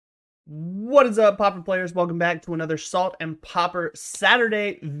What is up, Pauper players? Welcome back to another Salt and Pauper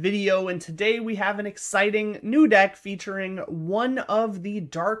Saturday video, and today we have an exciting new deck featuring one of the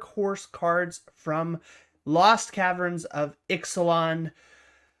Dark Horse cards from Lost Caverns of Ixalan.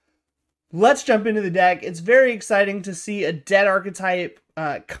 Let's jump into the deck. It's very exciting to see a dead archetype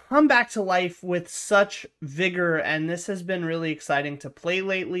come back to life with such vigor, and this has been really exciting to play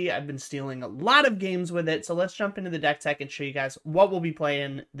lately. I've been stealing a lot of games with it, so let's jump into the deck tech and show you guys what we'll be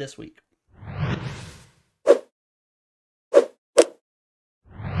playing this week.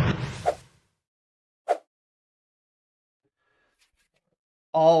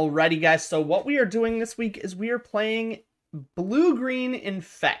 Alrighty guys, so what we are doing this week is we are playing blue-green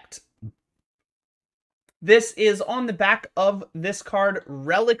Infect. This is on the back of this card,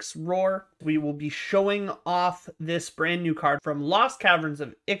 Relic's Roar. We will be showing off this brand new card from Lost Caverns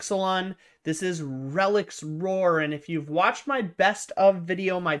of Ixalan. This is Relic's Roar, and if you've watched my best of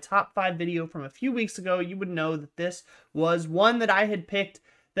video, my top 5 video from a few weeks ago, you would know that this was one that I had picked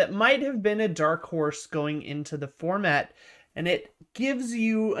that might have been a dark horse going into the format. And it gives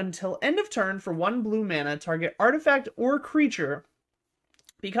you until end of turn for 1 blue mana, target artifact or creature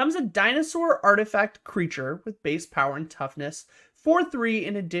becomes a dinosaur artifact creature with base power and toughness 4/3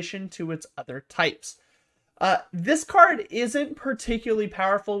 in addition to its other types. This card isn't particularly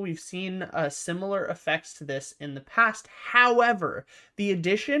powerful. We've seen similar effects to this in the past. However, the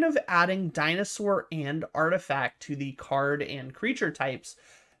addition of adding dinosaur and artifact to the card and creature types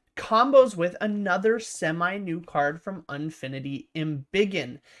combos with another semi-new card from Unfinity,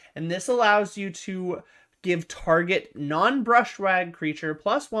 Embiggen. And this allows you to give target non-brushwag creature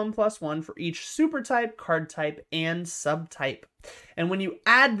 +1/+1 for each super type, card type, and subtype. And when you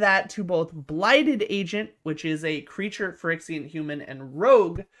add that to both Blighted Agent, which is a creature, Phyrexian human, and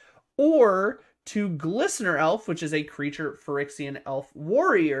rogue, or to Glistener Elf, which is a creature, Phyrexian elf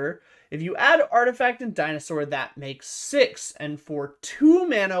warrior, if you add artifact and dinosaur, that makes 6. And for 2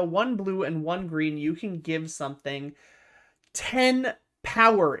 mana, 1 blue and 1 green, you can give something 10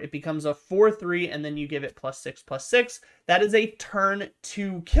 power. It becomes a 4/3, and then you give it +6/+6. That is a turn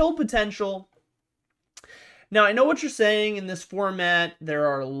 2 kill potential. Now, I know what you're saying. In this format, there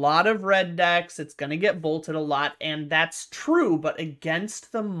are a lot of red decks. It's going to get bolted a lot, and that's true. But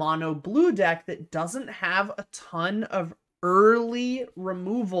against the mono blue deck that doesn't have a ton of early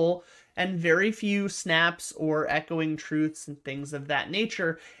removal and very few snaps or echoing truths and things of that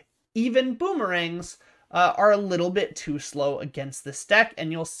nature, even boomerangs are a little bit too slow against this deck,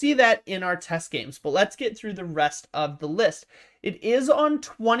 and you'll see that in our test games. But let's get through the rest of the list. It is on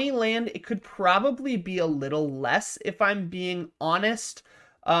 20 land. It could probably be a little less if I'm being honest.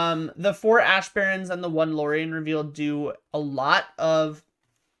 The 4 Ash Barrens and the 1 Lorien Reveal do a lot of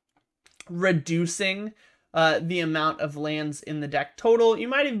reducing the amount of lands in the deck total. You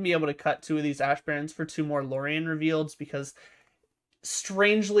might even be able to cut 2 of these Ash Barrens for 2 more Lorien Reveals, because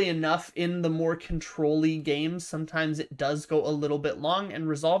strangely enough, in the more control-y games, sometimes it does go a little bit long, and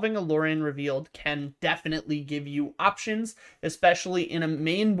resolving a Lorien Revealed can definitely give you options, especially in a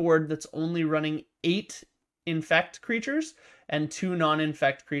main board that's only running 8 Infect creatures and 2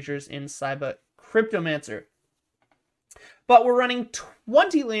 non-Infect creatures in Cyber Cryptomancer. But we're running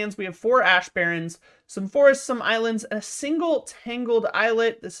 20 lands. We have 4 Ash Barrens, some forests, some islands, and a single Tangled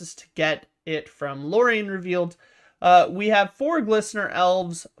Islet. This is to get it from Lorien Revealed. We have 4 Glistener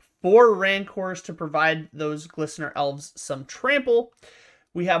Elves, 4 Rancors to provide those Glistener Elves some trample.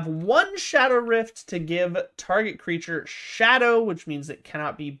 We have 1 Shadow Rift to give target creature Shadow, which means it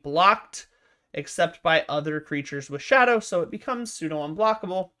cannot be blocked except by other creatures with Shadow, so it becomes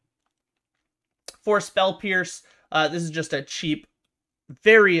pseudo-unblockable. 4 Spell Pierce. This is just a cheap,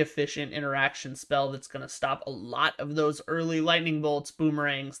 very efficient interaction spell that's going to stop a lot of those early lightning bolts,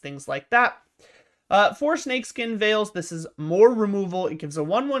 boomerangs, things like that. 4 Snakeskin Veils. This is more removal. It gives a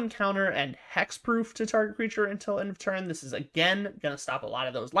 1/1 counter and hexproof to target creature until end of turn. This is, again, going to stop a lot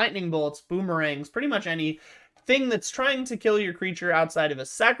of those lightning bolts, boomerangs, pretty much anything that's trying to kill your creature outside of a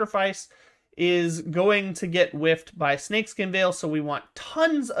sacrifice is going to get whiffed by Snakeskin Veil, so we want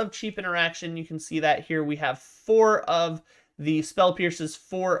tons of cheap interaction. You can see that here. We have 4 of the Spell Pierces,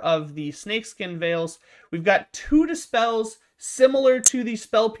 4 of the Snakeskin Veils. We've got 2 Dispels, similar to the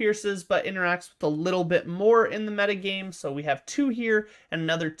Spell Pierces, but interacts with a little bit more in the metagame. So we have 2 here and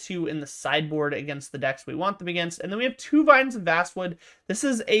another 2 in the sideboard against the decks we want them against. And then we have 2 Vines of Vastwood. This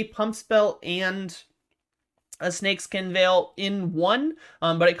is a pump spell and a Snakeskin Veil in one,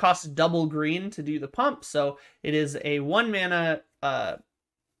 but it costs double green to do the pump. So it is a 1 mana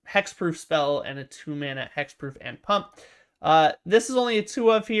hexproof spell and a 2 mana hexproof and pump. This is only a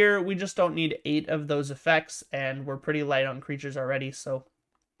 2 of here. We just don't need 8 of those effects, and we're pretty light on creatures already, so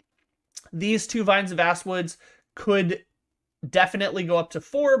These 2 Vines of Vastwoods could definitely go up to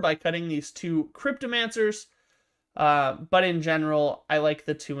 4 by cutting these 2 Cryptomancers. But in general, I like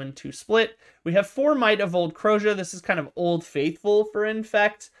the 2 and 2 split. We have 4 Might of Old Crozia. This is kind of Old Faithful for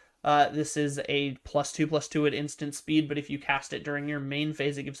Infect. This is a +2/+2 at instant speed, but if you cast it during your main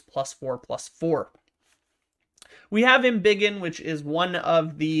phase, it gives +4/+4. We have Embiggen, which is one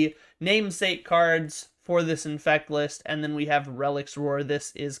of the namesake cards for this Infect list, and then we have Relic's Roar.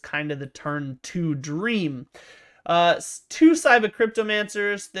 This is kind of the turn 2 dream. 2 Cyber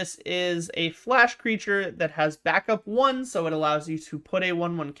Cryptomancers. This is a flash creature that has backup 1, so it allows you to put a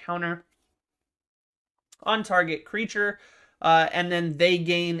 1/1 counter on target creature, and then they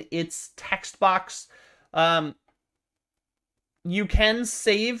gain its text box. You can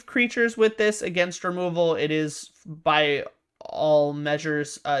save creatures with this against removal. It is, by all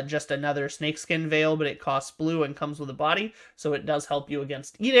measures, just another Snakeskin Veil, but it costs blue and comes with a body, so it does help you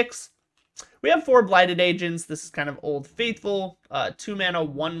against edicts. We have 4 Blighted Agents. This is kind of Old Faithful. 2 mana,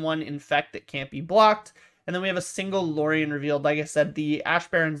 1/1 Infect that can't be blocked. And then we have a single Lorien Revealed. Like I said, the Ash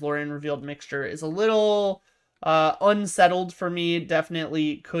Baron's Lorien Revealed mixture is a little unsettled for me.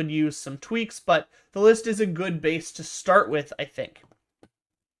 Definitely could use some tweaks, but the list is a good base to start with, I think.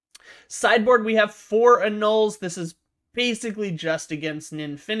 Sideboard, we have 4 Annuls. This is basically just against an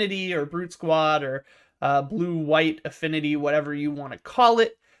Infinity or Brute Squad or blue-white affinity, whatever you want to call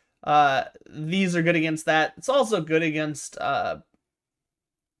it. These are good against that. It's also good against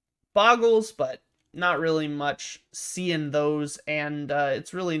Boggles, but not really much seeing those, and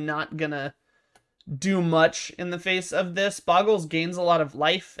it's really not gonna do much in the face of this. Boggles gains a lot of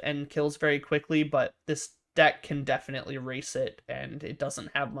life and kills very quickly, but this deck can definitely race it, and it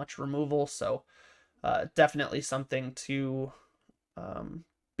doesn't have much removal, so definitely something to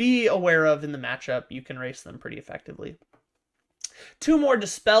be aware of in the matchup. You can race them pretty effectively. 2 more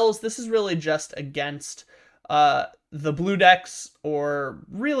Dispels. This is really just against the blue decks, or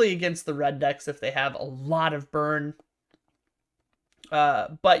really against the red decks if they have a lot of burn.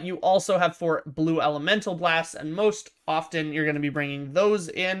 But you also have 4 blue Elemental Blasts, and most often you're going to be bringing those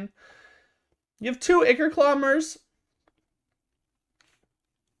in. You have 2 Ichorclaw.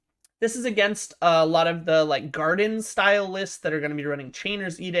 This is against a lot of the garden style lists that are going to be running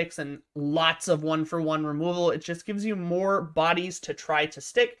Chainer's Edicts and lots of 1-for-1 removal. It just gives you more bodies to try to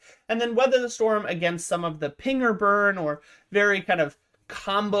stick. And then Weather the Storm against some of the Pinger burn or very kind of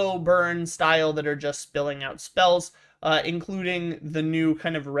combo burn style that are just spilling out spells, including the new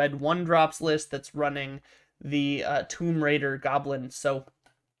kind of red 1-drops list that's running the Tomb Raider Goblin. So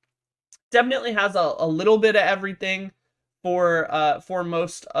definitely has a little bit of everything for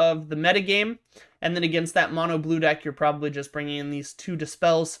most of the metagame. And then against that mono blue deck, you're probably just bringing in these 2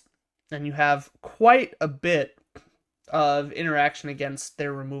 Dispels, and you have quite a bit of interaction against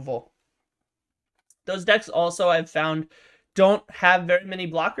their removal. Those decks also, I've found, don't have very many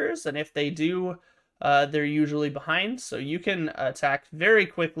blockers, and if they do, they're usually behind, so you can attack very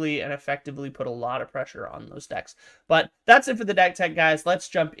quickly and effectively put a lot of pressure on those decks. But that's it for the deck tech, guys. Let's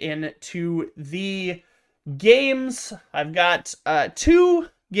jump into the games. I've got 2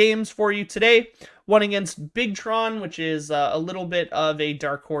 games for you today. One against Big Tron, which is a little bit of a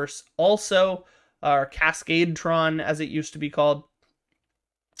dark horse also, or Cascade Tron as it used to be called.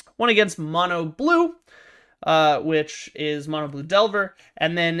 One against Mono Blue, which is Mono Blue Delver.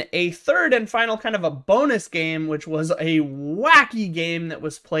 And then a third and final kind of a bonus game, which was a wacky game that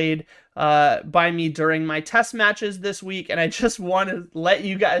was played by me during my test matches this week. And I just want to let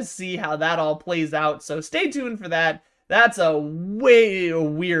you guys see how that all plays out. So stay tuned for that. That's a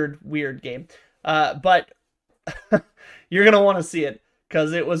weird game. But you're going to want to see it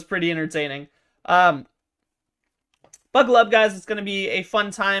because it was pretty entertaining. Buckle up, guys. It's going to be a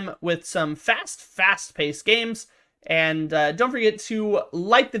fun time with some fast-paced games. And don't forget to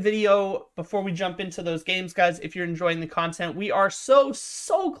like the video before we jump into those games, guys, if you're enjoying the content. We are so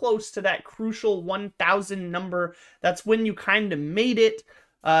close to that crucial 1,000 number. That's when you kind of made it,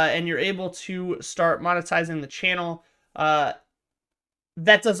 and you're able to start monetizing the channel. That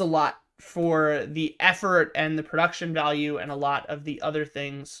does a lot for the effort and the production value and a lot of the other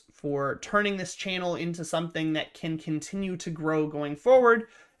things for turning this channel into something that can continue to grow going forward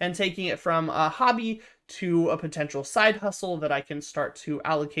and taking it from a hobby to a potential side hustle that I can start to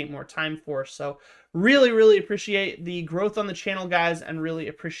allocate more time for. So really appreciate the growth on the channel, guys, and really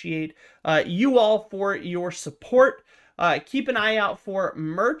appreciate you all for your support. Keep an eye out for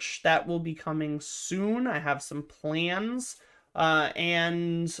merch that will be coming soon. I have some plans.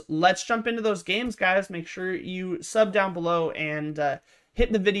 And let's jump into those games, guys. Make sure you sub down below and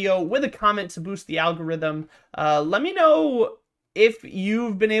hit the video with a comment to boost the algorithm. Let me know if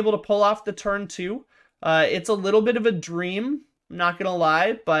you've been able to pull off the turn 2, it's a little bit of a dream, I'm not gonna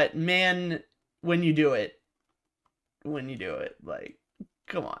lie, but man, when you do it, like,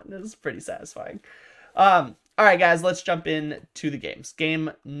 come on, this is pretty satisfying. All right, guys, let's jump in to the games.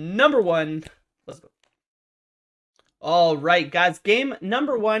 Game number 1, let's go. All right, guys, game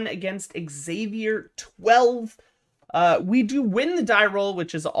number 1 against Xavier 12. We do win the die roll,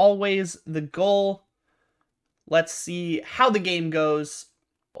 which is always the goal. Let's see how the game goes.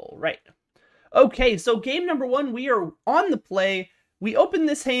 All right. Okay, so game number 1, we are on the play. We open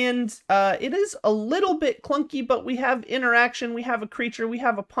this hand. It is a little bit clunky, but we have interaction. We have a creature. We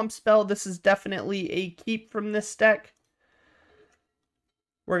have a pump spell. This is definitely a keep from this deck.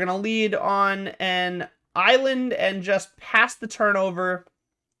 We're going to lead on an island and just pass the turnover.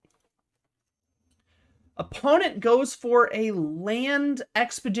 Opponent goes for a land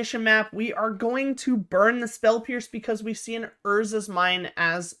expedition map. We are going to burn the Spell Pierce because we see an Urza's Mine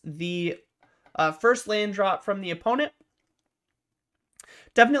as the first land drop from the opponent.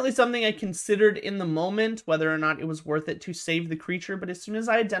 Definitely something I considered in the moment, whether or not it was worth it to save the creature, but as soon as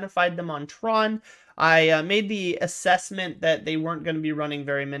I identified them on Tron, I made the assessment that they weren't going to be running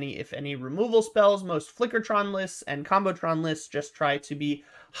very many, if any, removal spells. Most Flickertron lists and Combotron lists just try to be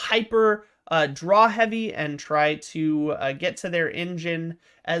hyper draw heavy and try to get to their engine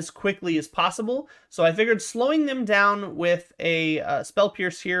as quickly as possible. So I figured slowing them down with a Spell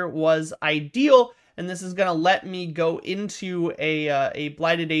Pierce here was ideal, and this is going to let me go into a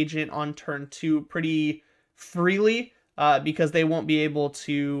Blighted Agent on turn 2 pretty freely because they won't be able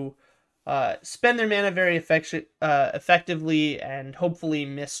to spend their mana very effectively and hopefully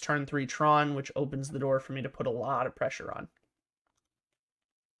miss turn 3 Tron, which opens the door for me to put a lot of pressure on.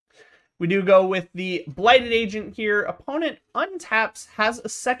 We do go with the Blighted Agent here. Opponent untaps, has a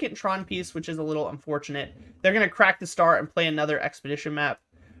second Tron piece, which is a little unfortunate. They're going to crack the star and play another expedition map.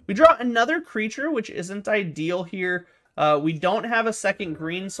 We draw another creature, which isn't ideal here. We don't have a second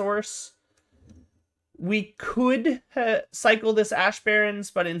green source. We could cycle this Ash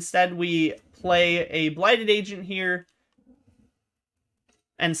Barrens, but instead we play a Blighted Agent here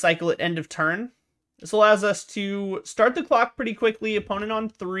and cycle it end of turn. This allows us to start the clock pretty quickly. Opponent on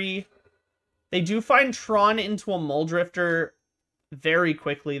 3. They do find Tron into a Muldrifter very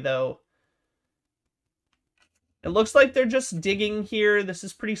quickly, though. It looks like they're just digging here. This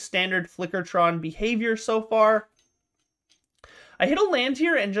is pretty standard Flickertron behavior so far. I hit a land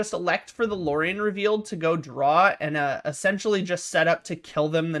here and just elect for the Lorien Revealed to go draw and essentially just set up to kill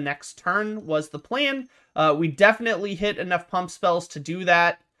them the next turn was the plan. We definitely hit enough pump spells to do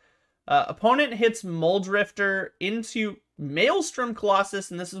that. Opponent hits Muldrifter into Maelstrom Colossus,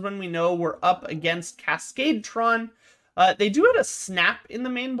 and this is when we know we're up against Cascade Tron. They do have a snap in the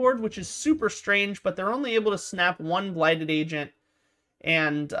main board, which is super strange, but they're only able to snap one Blighted Agent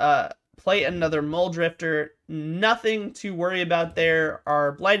and play another Muldrifter. Nothing to worry about there.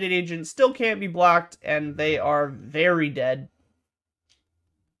 Our Blighted Agent still can't be blocked, and they are very dead.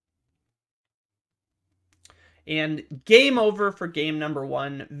 And game over for game number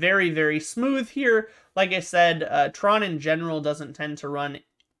 1. Very, very smooth here. Like I said, Tron in general doesn't tend to run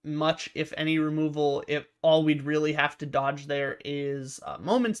much, if any, removal. If all we'd really have to dodge there is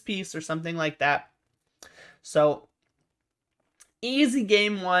Moment's Peace or something like that. So, easy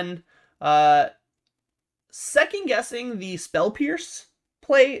game 1. Second guessing the Spell Pierce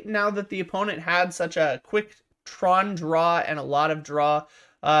play now that the opponent had such a quick Tron draw and a lot of draw.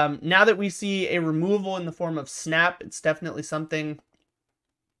 Now that we see a removal in the form of Snap, it's definitely something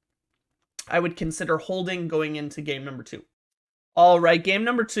I would consider holding going into game number 2. All right, game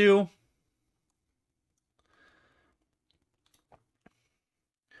number 2.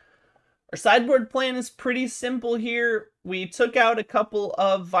 Our sideboard plan is pretty simple here. We took out a couple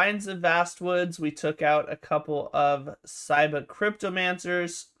of Vines of Vastwoods. We took out a couple of Cyba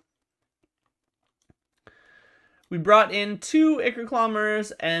Cryptomancers. We brought in 2 Ichorclaw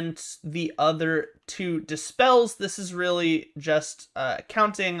Mirrors and the other 2 Dispels. This is really just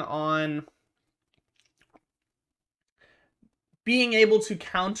counting on being able to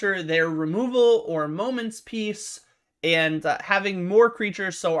counter their removal or Moment's Peace and having more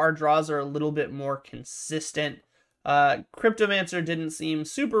creatures so our draws are a little bit more consistent. Cryptomancer didn't seem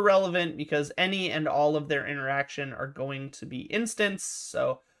super relevant because any and all of their interaction are going to be instants,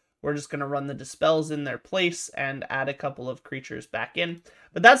 so we're just going to run the Dispels in their place and add a couple of creatures back in.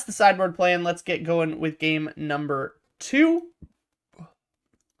 But that's the sideboard plan. Let's get going with game number 2.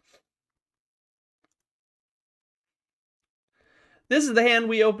 This is the hand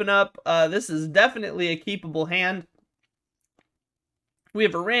we open up. This is definitely a keepable hand. We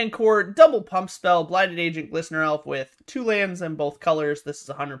have a Rancor, double pump spell, Blighted Agent, Glistener Elf with 2 lands and both colors. This is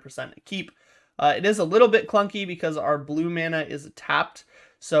 100% a keep. It is a little bit clunky because our blue mana is tapped.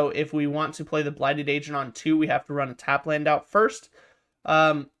 So if we want to play the Blighted Agent on 2, we have to run a tap land out first.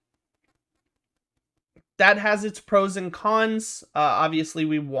 That has its pros and cons. Obviously,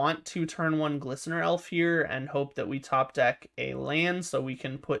 we want to turn 1 Glistener Elf here and hope that we top deck a land so we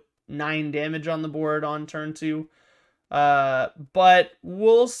can put 9 damage on the board on turn 2. But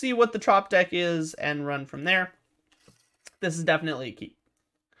we'll see what the top deck is and run from there. This is definitely a keep.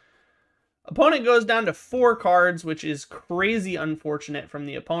 Opponent goes down to 4 cards, which is crazy unfortunate from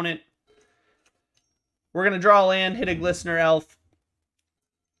the opponent. We're going to draw a land, hit a Glistener Elf.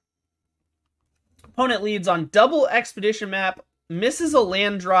 Opponent leads on double Expedition Map, misses a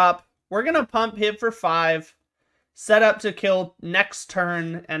land drop. We're going to pump, hit for 5, set up to kill next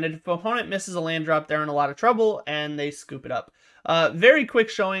turn, and if opponent misses a land drop, they're in a lot of trouble, and they scoop it up. Very quick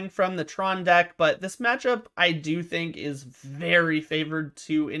showing from the Tron deck, but this matchup I do think is very favored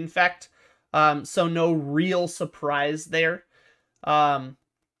to Infect. So no real surprise there. Not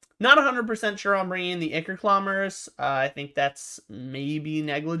 100% sure I'm bringing in the Ichorclammers. I think that's maybe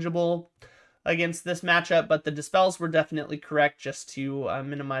negligible against this matchup, but the Dispels were definitely correct just to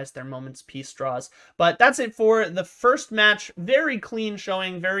minimize their Moment's Peace draws. But that's it for the first match. Very clean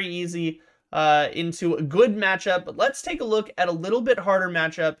showing, very easy into a good matchup. But let's take a look at a little bit harder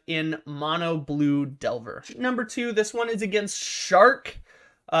matchup in Mono Blue Delver. Number 2, this one is against Shark.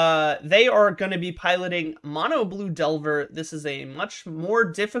 They are going to be piloting Mono Blue Delver. This is a much more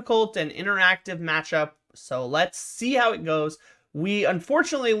difficult and interactive matchup, so let's see how it goes. We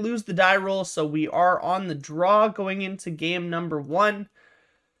unfortunately lose the die roll, so we are on the draw going into game number 1.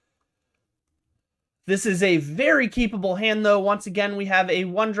 This is a very keepable hand, though. Once again, we have a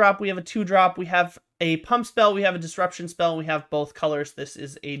 1-drop, we have a 2-drop, we have a pump spell, we have a disruption spell, and we have both colors. This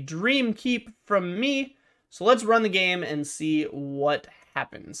is a dream keep from me. So let's run the game and see what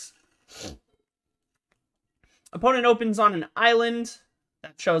happens. Opponent opens on an island.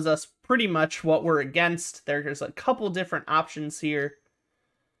 That shows us pretty much what we're against. There's a couple different options here.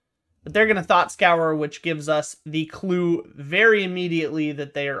 But they're going to Thought Scour, which gives us the clue very immediately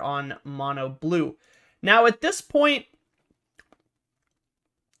that they are on Mono Blue. Now, at this point,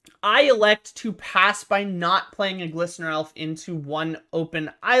 I elect to pass by not playing a Glistener Elf into 1 open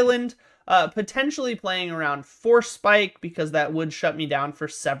island. Potentially playing around Force Spike, because that would shut me down for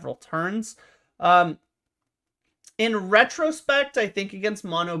several turns. In retrospect, I think against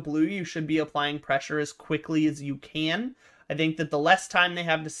Mono Blue, you should be applying pressure as quickly as you can. I think that the less time they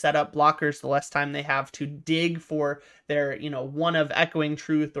have to set up blockers, the less time they have to dig for their, 1 of Echoing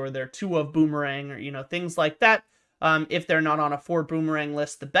Truth or their 2 of Boomerang or, things like that. If they're not on a 4 Boomerang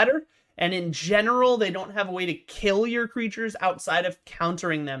list, the better. And in general, they don't have a way to kill your creatures outside of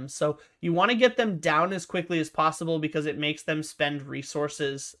countering them. So you want to get them down as quickly as possible because it makes them spend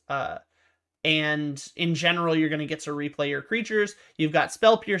resources. And in general, you're going to get to replay your creatures. You've got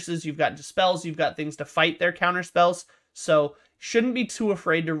Spell Pierces, you've got Dispels, you've got things to fight their counter spells. So shouldn't be too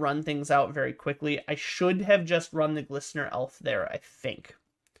afraid to run things out very quickly. I should have just run the Glistener Elf there, I think.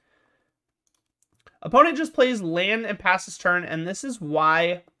 Opponent just plays land and passes turn, and this is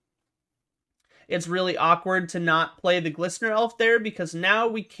why it's really awkward to not play the Glistener Elf there, because now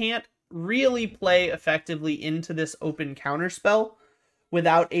we can't really play effectively into this open counterspell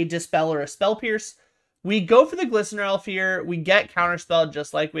without a Dispel or a Spell Pierce. We go for the Glistener Elf here, we get counterspell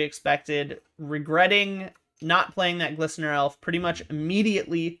just like we expected, regretting not playing that Glistener Elf pretty much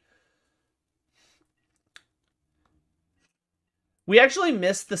immediately. We actually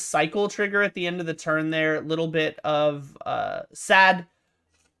missed the cycle trigger at the end of the turn there, a little bit of sad.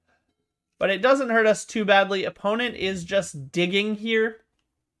 But it doesn't hurt us too badly. Opponent is just digging here.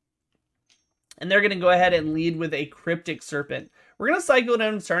 And they're going to go ahead and lead with a Cryptic Serpent. We're going to cycle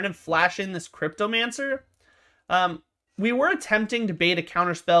down the turn and flash in this Cryptomancer. We were attempting to bait a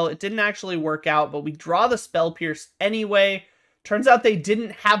counterspell. It didn't actually work out, but we draw the Spell Pierce anyway. Turns out they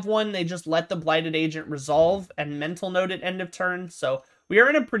didn't have one. They just let the Blighted Agent resolve and Mental Note at end of turn. So we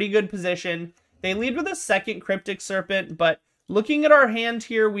are in a pretty good position. They lead with a second Cryptic Serpent, but looking at our hand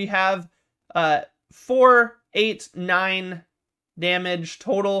here, we have 4, 8, 9 damage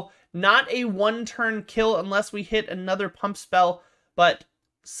total. Not a 1-turn kill unless we hit another pump spell, but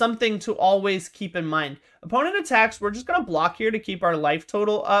something to always keep in mind. Opponent attacks, we're just going to block here to keep our life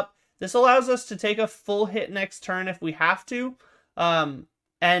total up. This allows us to take a full hit next turn if we have to. And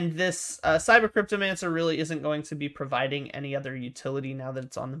this Cyber Cryptomancer really isn't going to be providing any other utility now that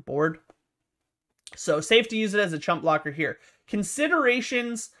it's on the board. So safe to use it as a chump blocker here.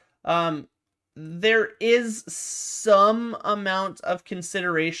 Considerations, there is some amount of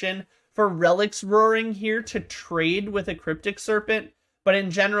consideration for Relics Roaring here to trade with a Cryptic Serpent, but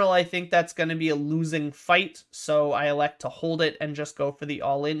in general, I think that's going to be a losing fight, so I elect to hold it and just go for the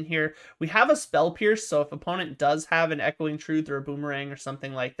all-in here. We have a Spell Pierce, so if opponent does have an Echoing Truth or a Boomerang or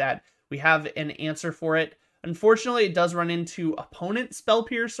something like that, we have an answer for it. Unfortunately, it does run into opponent Spell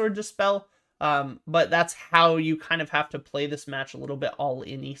Pierce or Dispel, but that's how you kind of have to play this match a little bit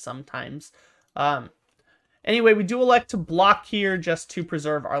all-in-y sometimes. Anyway, we do elect to block here just to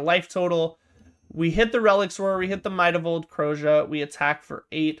preserve our life total. We hit the Relics Roar, we hit the Might of Old Croja, we attack for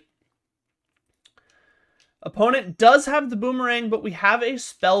 8. Opponent does have the Boomerang, but we have a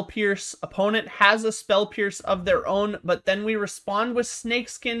Spell Pierce. Opponent has a Spell Pierce of their own, but then we respond with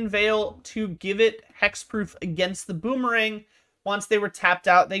Snakeskin Veil to give it hexproof against the Boomerang. Once they were tapped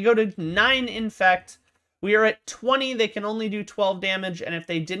out, they go to 9 Infect. We are at 20, they can only do 12 damage, and if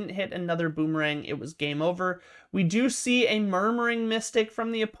they didn't hit another Boomerang, it was game over. We do see a Murmuring Mystic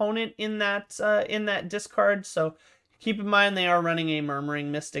from the opponent in that discard, so keep in mind they are running a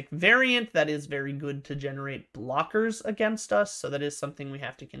Murmuring Mystic variant that is very good to generate blockers against us, so that is something we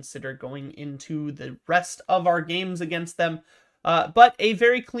have to consider going into the rest of our games against them. But a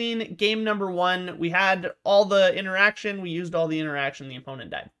very clean game number 1. We had all the interaction, we used all the interaction, the opponent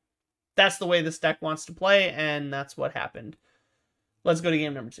died. That's the way this deck wants to play, and that's what happened. Let's go to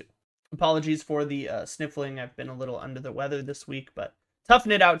game number 2. Apologies for the sniffling. I've been a little under the weather this week, but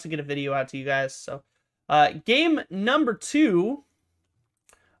toughing it out to get a video out to you guys. So, game number 2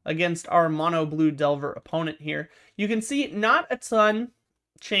 against our mono blue Delver opponent here. You can see not a ton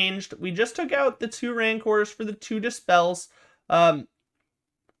changed. We just took out the 2 Rancors for the 2 Dispels.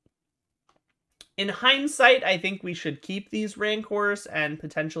 In hindsight, I think we should keep these Rancors and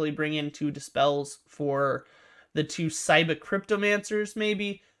potentially bring in 2 Dispels for the 2 Cyber Cryptomancers,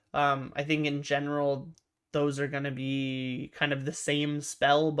 maybe. I think in general, those are going to be kind of the same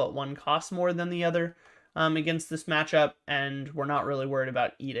spell, but one costs more than the other against this matchup, and we're not really worried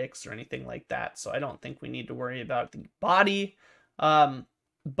about edicts or anything like that, so I don't think we need to worry about the body.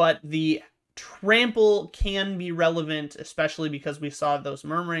 But the trample can be relevant, especially because we saw those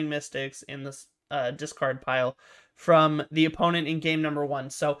Murmuring Mystics in this discard pile from the opponent in game number 1.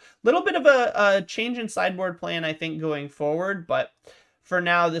 So a little bit of a change in sideboard plan, I think, going forward, but for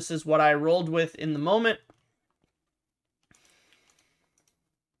now, this is what I rolled with in the moment.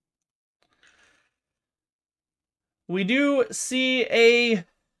 We do see a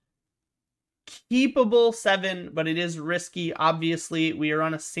keepable 7, but it is risky. Obviously, we are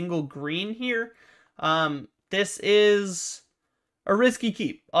on a single green here. This is a risky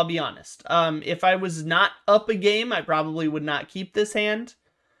keep, I'll be honest. If I was not up a game, I probably would not keep this hand.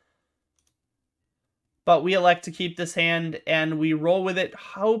 But we elect to keep this hand, and we roll with it,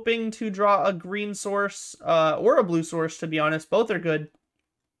 hoping to draw a green source, or a blue source, to be honest. Both are good.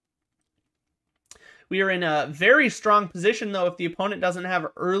 We are in a very strong position, though, if the opponent doesn't have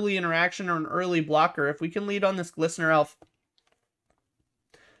early interaction or an early blocker. If we can lead on this Glistener Elf,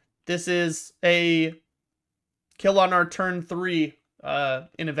 this is a kill on our turn 3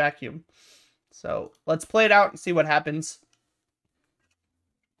 in a vacuum. So let's play it out and see what happens.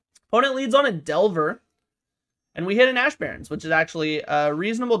 Opponent leads on a Delver, and we hit an Ash Barrens, which is actually a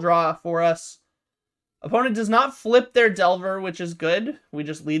reasonable draw for us. Opponent does not flip their Delver, which is good. We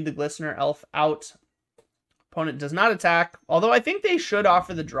just lead the Glistener Elf out. Opponent does not attack, although I think they should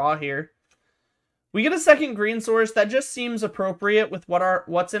offer the draw here. We get a second green source. That just seems appropriate with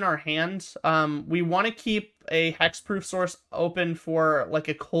what's in our hand. We want to keep a hexproof source open for like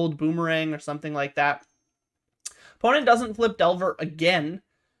a cold Boomerang or something like that. Opponent doesn't flip Delver again,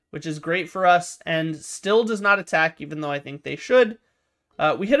 which is great for us, and still does not attack, even though I think they should.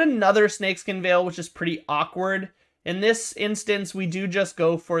 We hit another Snakeskin Veil, which is pretty awkward. In this instance, we do just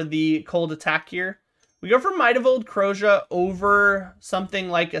go for the cold attack here. We go for Might of Old Croja over something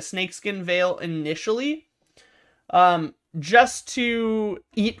like a Snakeskin Veil initially, just to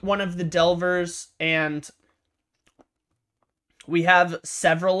eat one of the Delvers, and we have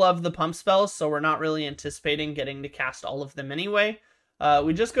several of the pump spells, so we're not really anticipating getting to cast all of them anyway.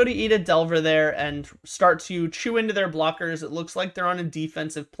 We just go to eat a Delver there and start to chew into their blockers. It looks like they're on a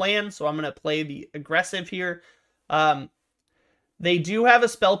defensive plan, so I'm going to play the aggressive here. They do have a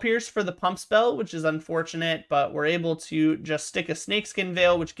Spell Pierce for the pump spell, which is unfortunate, but we're able to just stick a Snakeskin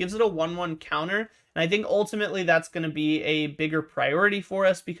Veil, which gives it a 1/1 counter. And I think ultimately that's going to be a bigger priority for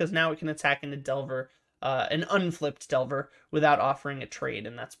us, because now it can attack into Delver, an unflipped Delver, without offering a trade,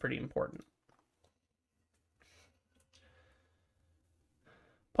 and that's pretty important.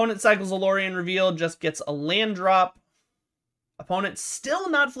 Opponent cycles a Lorien Reveal, just gets a land drop. Opponent still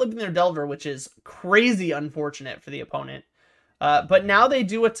not flipping their Delver, which is crazy unfortunate for the opponent. But now they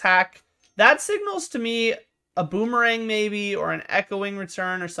do attack. That signals to me a Boomerang maybe, or an Echoing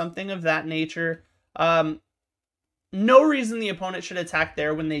Return, or something of that nature. No reason the opponent should attack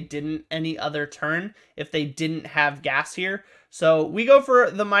there when they didn't any other turn, if they didn't have gas here. So we go for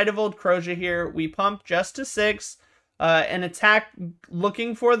the Might of Old Kroja here. We pump just to 6, and attack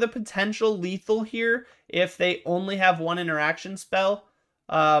looking for the potential lethal here if they only have 1 interaction spell.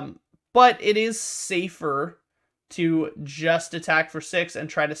 But it is safer to just attack for 6 and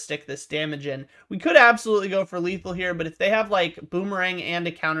try to stick this damage in. We could absolutely go for lethal here, but if they have like Boomerang and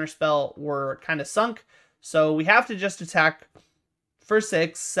a counter spell, we're kind of sunk. So we have to just attack for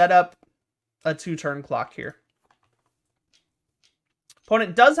 6, set up a 2-turn clock here.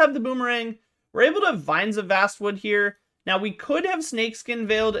 Opponent does have the Boomerang. We're able to have Vines of Vastwood here. Now we could have Snakeskin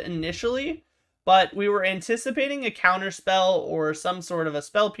Veiled initially, but we were anticipating a counter spell or some sort of a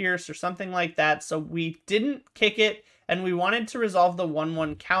Spell Pierce or something like that, so we didn't kick it, and we wanted to resolve the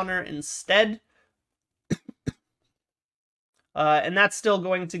 1/1 counter instead. And that's still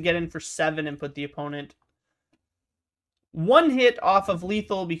going to get in for 7 and put the opponent 1 hit off of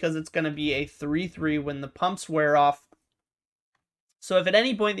lethal, because it's going to be a 3/3 when the pumps wear off. So if at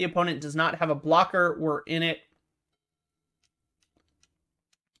any point the opponent does not have a blocker, we're in it.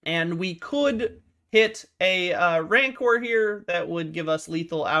 And we could hit a Rancor here that would give us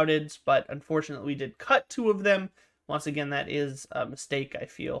lethal outage, but unfortunately we did cut 2 of them. Once again, that is a mistake, I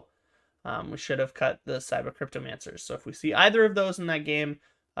feel. We should have cut the Cyber Cryptomancers. So if we see either of those in that game,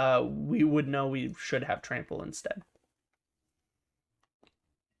 we would know we should have Trample instead.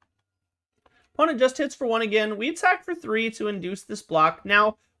 Opponent just hits for 1 again. We attack for 3 to induce this block.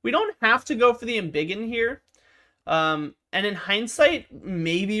 Now, we don't have to go for the Embiggen here. And in hindsight,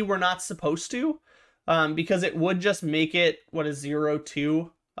 maybe we're not supposed to. Because it would just make it, what, a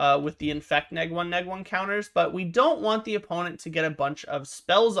 0/2 with the Infect neg1 counters. But we don't want the opponent to get a bunch of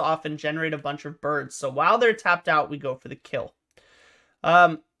spells off and generate a bunch of birds. So while they're tapped out, we go for the kill.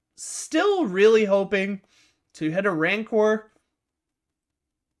 Still really hoping to hit a Rancor.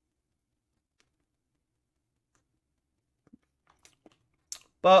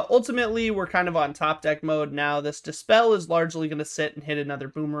 But ultimately, we're kind of on top deck mode now. This Dispel is largely going to sit and hit another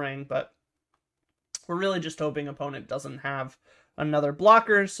Boomerang, but we're really just hoping opponent doesn't have another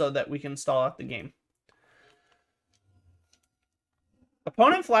blocker so that we can stall out the game.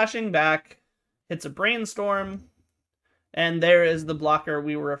 Opponent flashing back, hits a Brainstorm, and there is the blocker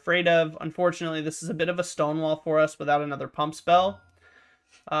we were afraid of. Unfortunately, this is a bit of a stonewall for us without another pump spell.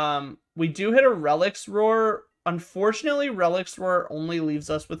 We do hit a Relic's Roar. Unfortunately, Relic's Roar only leaves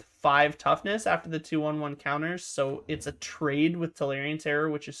us with 5 toughness after the 2/1/1 counters, so it's a trade with Tolarian Terror,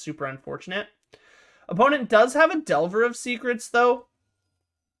 which is super unfortunate. Opponent does have a Delver of Secrets, though,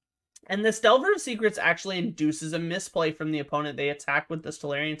 and this Delver of Secrets actually induces a misplay from the opponent. They attack with this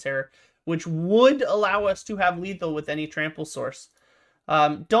Tolarian Terror, which would allow us to have lethal with any trample source.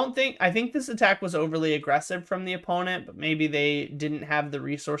 I think this attack was overly aggressive from the opponent, but maybe they didn't have the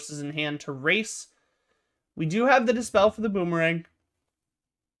resources in hand to race. We do have the Dispel for the Boomerang.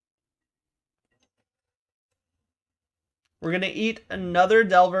 We're going to eat another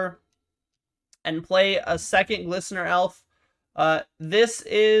Delver and play a second Glistener Elf. This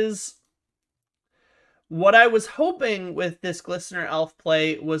is what I was hoping with this Glistener Elf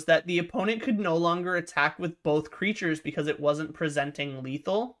play, was that the opponent could no longer attack with both creatures because it wasn't presenting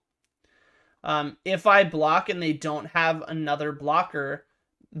lethal. If I block and they don't have another blocker,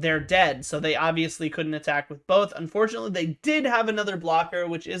 they're dead, so they obviously couldn't attack with both. Unfortunately, they did have another blocker,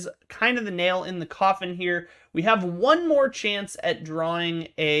 which is kind of the nail in the coffin here. We have 1 more chance at drawing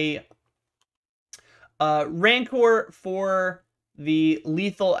a Rancor for the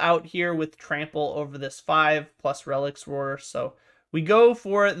lethal out here with Trample over this 5 plus Relic's Roar. So we go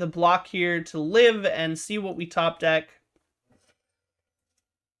for the block here to live and see what we top deck.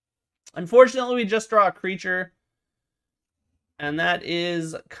 Unfortunately, we just draw a creature. And that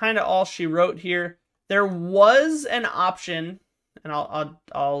is kind of all she wrote here. There was an option, and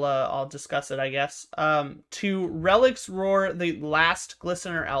I'll discuss it, I guess, to Relic's Roar the last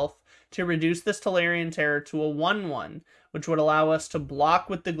Glistener Elf to reduce this Tolarian Terror to a 1/1, which would allow us to block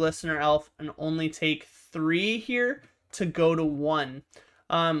with the Glistener Elf and only take 3 here to go to 1.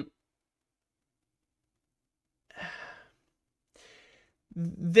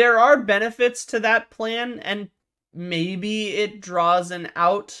 There are benefits to that plan, and maybe it draws an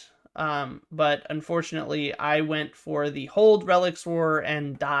out, but unfortunately I went for the hold Relic's Roar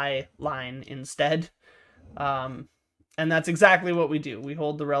and die line instead. And that's exactly what we do. We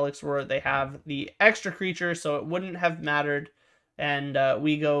hold the Relic's Roar. They have the extra creature, so it wouldn't have mattered And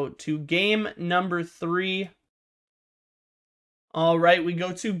we go to game number 3. All right, we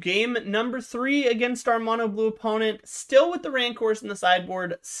go to game number 3 against our mono blue opponent. Still with the Rancors in the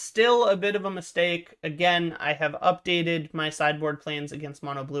sideboard. Still a bit of a mistake. Again, I have updated my sideboard plans against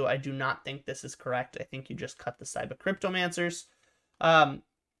mono blue. I do not think this is correct. I think you just cut the side of Cryptomancers. But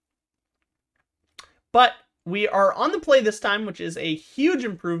we are on the play this time, which is a huge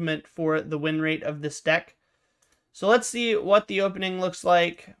improvement for the win rate of this deck. So let's see what the opening looks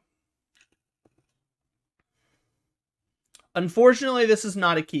like. Unfortunately, this is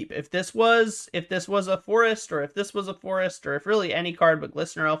not a keep. If this was a forest, or if this was a forest, or if really any card but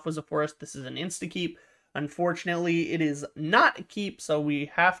Glistener Elf was a forest, this is an insta-keep. Unfortunately, it is not a keep, so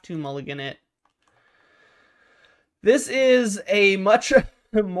we have to mulligan it. This is a much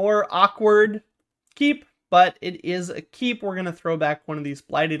more awkward keep, but it is a keep. We're going to throw back one of these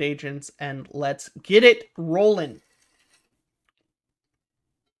Blighted Agents, and let's get it rolling.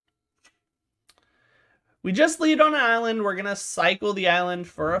 We just lead on an island. We're going to cycle the island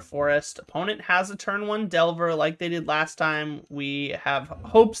for a forest. Opponent has a turn 1 Delver like they did last time. We have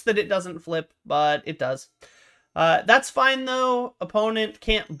hopes that it doesn't flip, but it does. That's fine, though. Opponent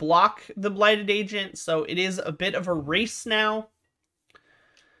can't block the Blighted Agent, so it is a bit of a race now.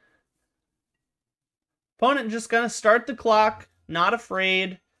 Opponent just going to start the clock, not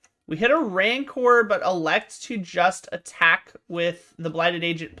afraid. We hit a Rancor, but elect to just attack with the Blighted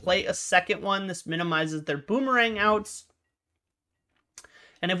Agent. Play a second one. This minimizes their boomerang outs.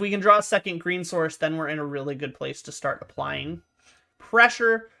 And if we can draw a second green source, then we're in a really good place to start applying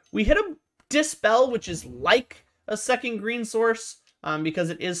pressure. We hit a Dispel, which is like a second green source, because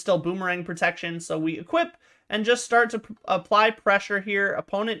it is still boomerang protection. So we equip and just start to apply pressure here.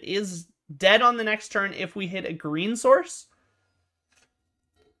 Opponent is dead on the next turn if we hit a green source.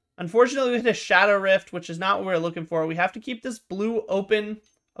 Unfortunately, we hit a Shadow Rift, which is not what we're looking for. We have to keep this blue open.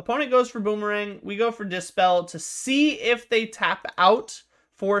 Opponent goes for Boomerang. We go for Dispel to see if they tap out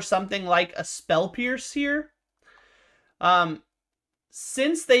for something like a Spell Pierce here.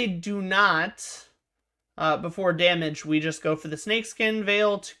 Since they do not, before damage, we just go for the Snakeskin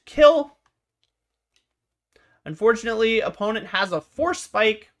Veil to kill. Unfortunately, opponent has a Force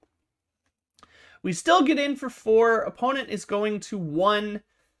Spike. We still get in for 4. Opponent is going to 1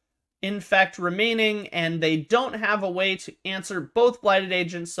 Infect remaining, and they don't have a way to answer both Blighted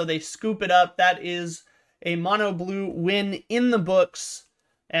Agents, so they scoop it up. That is a mono blue win in the books,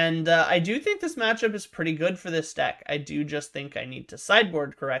 and I do think this matchup is pretty good for this deck. I do just think I need to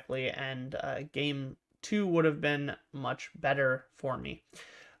sideboard correctly, and game 2 would have been much better for me.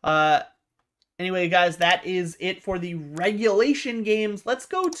 Anyway, guys, that is it for the regulation games. Let's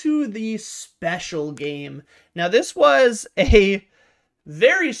go to the special game. Now, this was a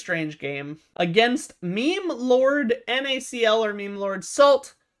very strange game against Meme Lord NACL, or Meme Lord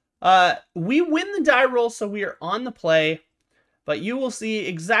Salt. We win the die roll, so we are on the play, but you will see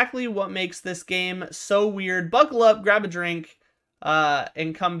exactly what makes this game so weird. Buckle up, grab a drink,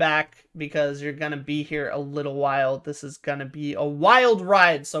 and come back, because you're going to be here a little while. This is going to be a wild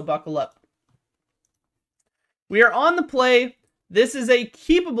ride, so buckle up. We are on the play. This is a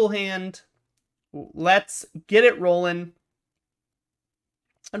keepable hand. Let's get it rolling.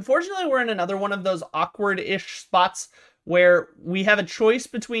 Unfortunately, we're in another one of those awkward-ish spots where we have a choice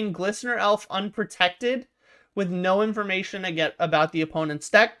between Glistener Elf unprotected with no information about the opponent's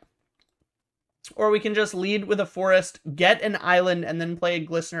deck, or we can just lead with a forest, get an island, and then play a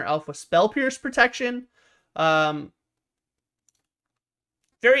Glistener Elf with Spell Pierce protection. Very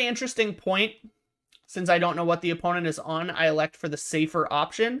interesting point. Since I don't know what the opponent is on, I elect for the safer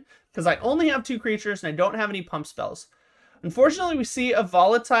option, because I only have 2 creatures and I don't have any pump spells. Unfortunately, we see a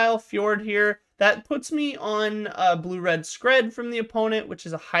Volatile Fjord here. That puts me on Blue-Red Scred from the opponent, which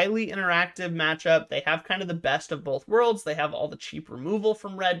is a highly interactive matchup. They have kind of the best of both worlds. They have all the cheap removal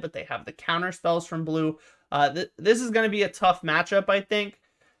from red, but they have the counter spells from blue. This is going to be a tough matchup, I think.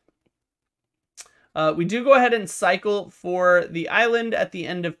 We do go ahead and cycle for the island at the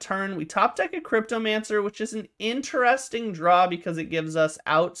end of turn. We top deck a Cryptomancer, which is an interesting draw because it gives us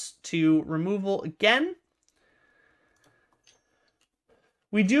outs to removal again.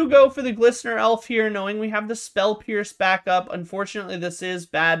 We do go for the Glistener Elf here, knowing we have the Spell Pierce backup. Unfortunately, this is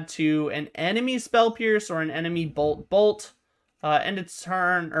bad to an enemy Spell Pierce or an enemy Bolt. End its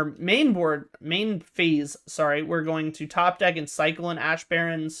turn, or main phase, sorry, we're going to top deck and cycle in Ash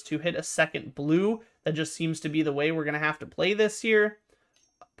Barrens to hit a second blue. That just seems to be the way we're going to have to play this here.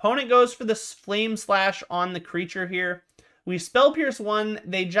 Opponent goes for the Flame Slash on the creature here. We Spell Pierce 1,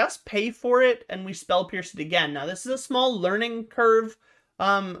 they just pay for it, and we Spell Pierce it again. Now, this is a small learning curve.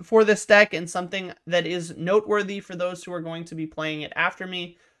 for this deck, and something that is noteworthy for those who are going to be playing it after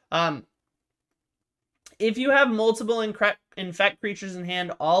me. If you have multiple infect creatures in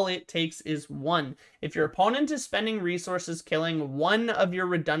hand, all it takes is one. If your opponent is spending resources killing one of your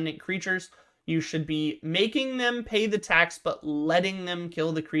redundant creatures, you should be making them pay the tax, but letting them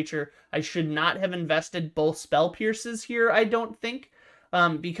kill the creature. I should not have invested both spell pierces here, I don't think,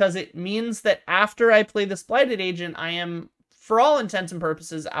 because it means that after I play this Blighted Agent, I am, for all intents and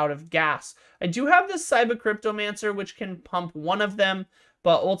purposes, out of gas. I do have this Cryptomancer, which can pump one of them,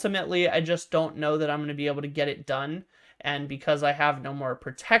 but ultimately, I just don't know that I'm going to be able to get it done. And because I have no more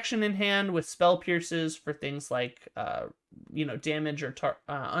protection in hand with spell pierces for things like, damage or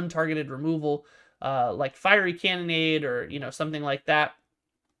untargeted removal, like Fiery Cannonade or, something like that,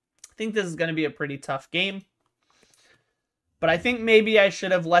 I think this is going to be a pretty tough game. But I think maybe I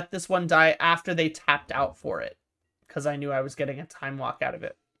should have let this one die after they tapped out for it, because I knew I was getting a time walk out of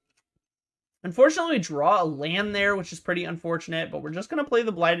it. Unfortunately, we draw a land there, which is pretty unfortunate, but we're just going to play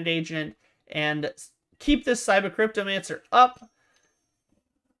the Blighted Agent and keep this Cryptomancer up.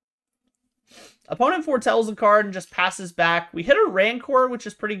 Opponent foretells a card and just passes back. We hit a Rancor, which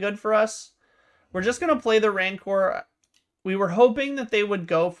is pretty good for us. We're just going to play the Rancor. We were hoping that they would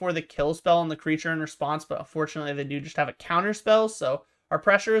go for the kill spell on the creature in response, but unfortunately they do just have a counter spell, so our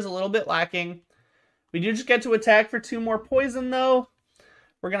pressure is a little bit lacking. We do just get to attack for 2 more poison, though.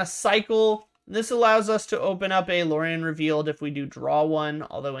 We're going to cycle. This allows us to open up a Lorien Revealed if we do draw one,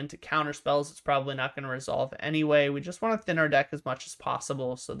 although into counter spells it's probably not going to resolve anyway. We just want to thin our deck as much as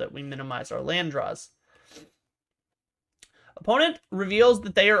possible so that we minimize our land draws. Opponent reveals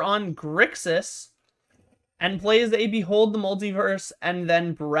that they are on Grixis and plays a Behold the Multiverse and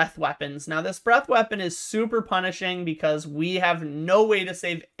then Breath Weapons. Now this Breath Weapon is super punishing because we have no way to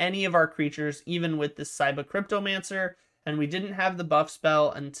save any of our creatures, even with this Cryptomancer. And we didn't have the buff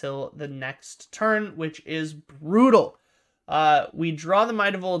spell until the next turn, which is brutal. We draw the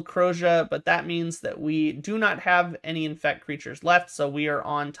Might of Old Crozia, but that means that we do not have any infect creatures left, so we are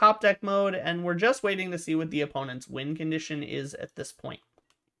on top deck mode, and we're just waiting to see what the opponent's win condition is at this point.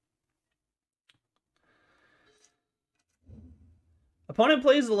 Opponent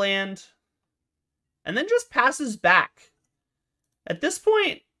plays the land, and then just passes back. At this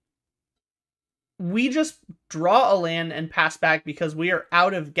point, we just draw a land and pass back because we are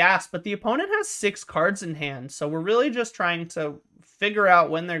out of gas, but the opponent has 6 cards in hand, so we're really just trying to figure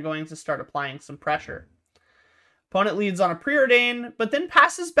out when they're going to start applying some pressure. Opponent leads on a Preordain, but then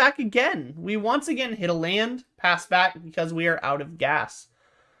passes back again. We once again hit a land, pass back because we are out of gas.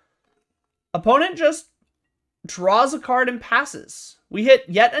 Opponent just draws a card and passes. We hit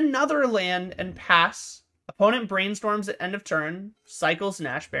yet another land and pass. Opponent brainstorms at end of turn, cycles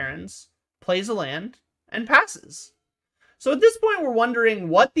Nash Barons, plays a land, and passes. So at this point, we're wondering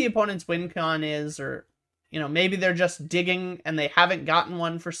what the opponent's win con is, or, maybe they're just digging and they haven't gotten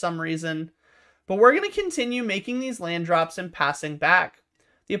one for some reason. But we're going to continue making these land drops and passing back.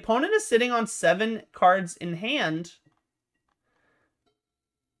 The opponent is sitting on 7 cards in hand.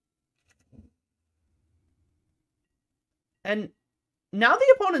 And now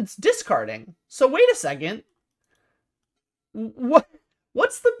the opponent's discarding. So wait a second.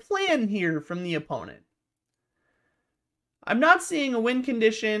 What's the plan here from the opponent? I'm not seeing a win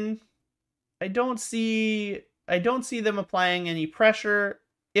condition. I don't see them applying any pressure.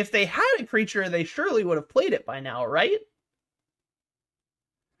 If they had a creature, they surely would have played it by now, right?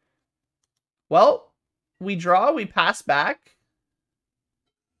 Well, we draw, we pass back.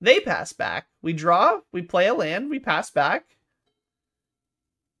 They pass back. We draw, we play a land, we pass back.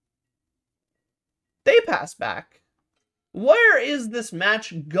 They pass back. Where is this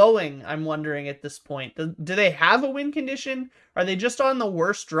match going, I'm wondering at this point? Do they have a win condition? Are they just on the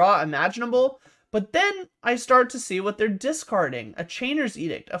worst draw imaginable? But then I start to see what they're discarding. A Chainer's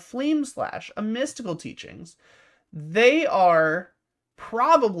Edict, a Flame Slash, a Mystical Teachings. They are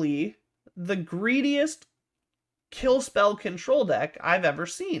probably the greediest kill spell control deck I've ever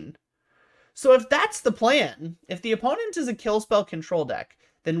seen. So if that's the plan, if the opponent is a kill spell control deck,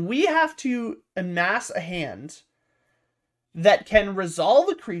 then we have to amass a hand that can resolve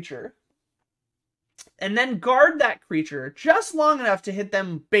a creature and then guard that creature just long enough to hit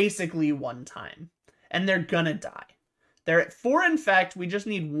them basically one time. And they're gonna die. They're at 4 infect. We just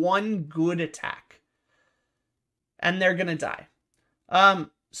need 1 good attack. And they're gonna die.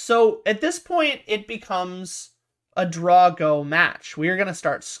 So at this point, it becomes a draw-go match. We are going to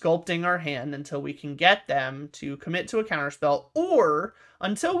start sculpting our hand until we can get them to commit to a counterspell, or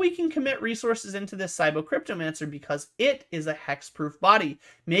until we can commit resources into this Cryptomancer because it is a hexproof body.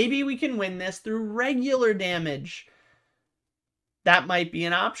 Maybe we can win this through regular damage. that might be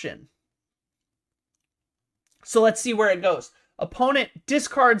an option. So let's see where it goes. Opponent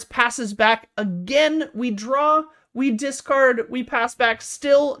discards, passes back. Again, we draw, we discard, we pass back.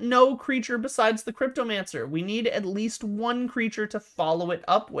 Still no creature besides the Cryptomancer. We need at least one creature to follow it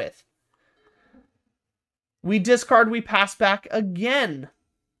up with. We discard, we pass back again.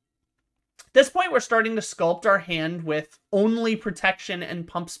 At this point, we're starting to sculpt our hand with only protection and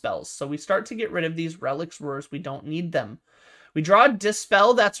pump spells. So we start to get rid of these Relics Roars. We don't need them. We draw a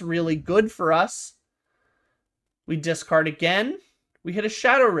Dispel. That's really good for us. We discard again. We hit a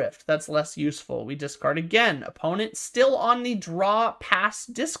Shadow Rift. That's less useful. We discard again. Opponent still on the draw, pass,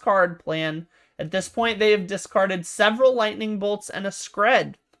 discard plan. At this point, they have discarded several Lightning Bolts and a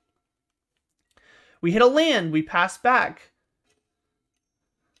Skred. We hit a land. We pass back.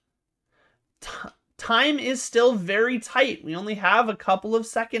 Time is still very tight. We only have a couple of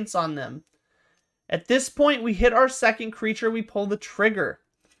seconds on them. At this point, we hit our second creature. We pull the trigger.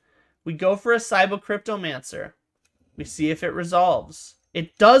 We go for a Cryptomancer. We see if it resolves.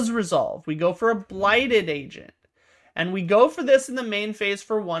 It does resolve. We go for a Blighted Agent. And we go for this in the main phase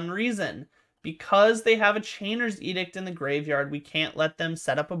for one reason. Because they have a Chainer's Edict in the graveyard, we can't let them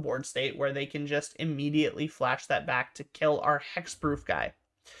set up a board state where they can just immediately flash that back to kill our Hexproof guy.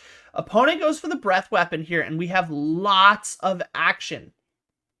 Opponent goes for the Breath Weapon here, and we have lots of action.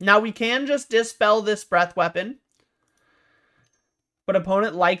 Now, we can just dispel this Breath Weapon, but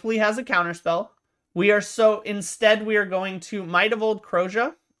opponent likely has a counterspell. Instead, we are going to Might of Old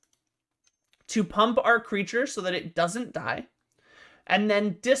Kroja to pump our creature so that it doesn't die, and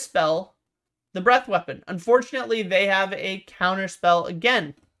then dispel the Breath Weapon. Unfortunately, they have a counterspell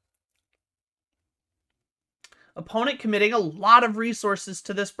again. Opponent committing a lot of resources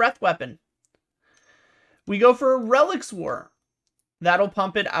to this Breath Weapon. We go for a Relics War. That'll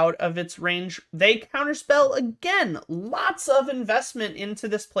pump it out of its range. They counterspell again. Lots of investment into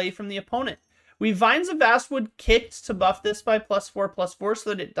this play from the opponent. We Vines of Vastwood kicked to buff this by +4/+4 so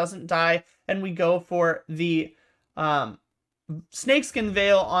that it doesn't die. And we go for the Snakeskin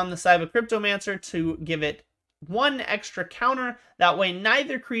Veil on the Cryptomancer to give it one extra counter. That way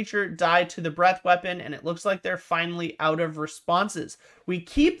neither creature died to the Breath Weapon, and it looks like they're finally out of responses. We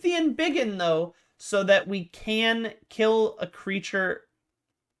keep the Embiggen though, so that we can kill a creature,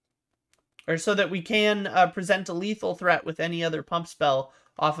 or so that we can present a lethal threat with any other pump spell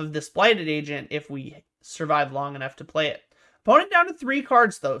off of this Blighted Agent if we survive long enough to play it. Opponent down to 3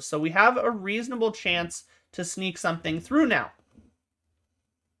 cards though, so we have a reasonable chance to sneak something through now.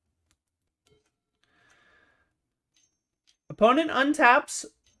 Opponent untaps,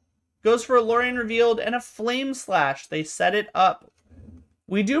 goes for a Lorien Revealed and a Flame Slash. They set it up.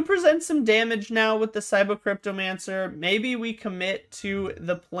 We do present some damage now with the Cryptomancer. Maybe we commit to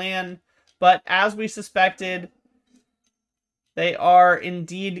the plan, but as we suspected, they are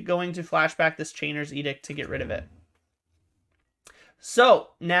indeed going to flashback this Chainer's Edict to get rid of it. So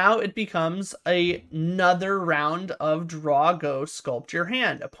now it becomes another round of draw, go, sculpt your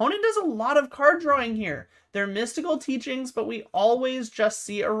hand. Opponent does a lot of card drawing here. They're Mystical Teachings, but we always just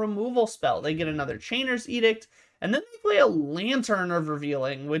see a removal spell. They get another Chainer's Edict, and then they play a Lantern of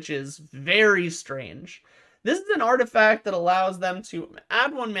Revealing, which is very strange. This is an artifact that allows them to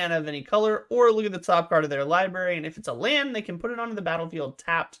add 1 mana of any color, or look at the top card of their library, and if it's a land, they can put it onto the battlefield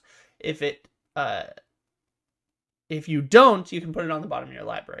tapped. If you don't, you can put it on the bottom of your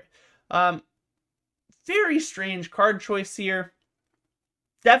library. Very strange card choice here.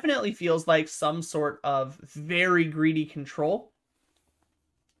 Definitely feels like some sort of very greedy control.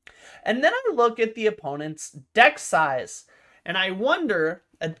 And then I look at the opponent's deck size, and I wonder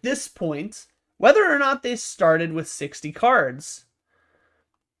at this point whether or not they started with 60 cards.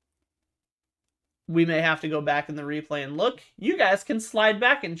 We may have to go back in the replay and look. You guys can slide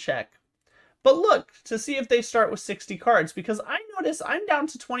back and check. But look to see if they start with 60 cards, because I notice I'm down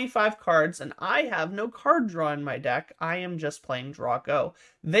to 25 cards and I have no card draw in my deck. I am just playing draw go.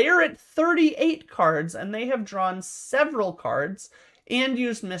 They are at 38 cards and they have drawn several cards and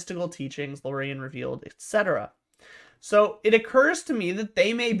used Mystical Teachings, Lorien Revealed, etc. So it occurs to me that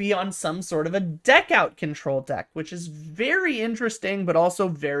they may be on some sort of a deck out control deck, which is very interesting but also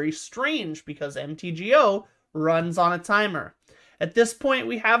very strange because MTGO runs on a timer. At this point,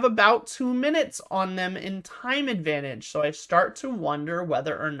 we have about 2 minutes on them in time advantage, so I start to wonder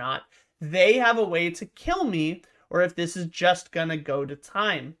whether or not they have a way to kill me, or if this is just gonna go to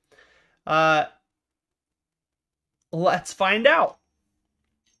time. Let's find out.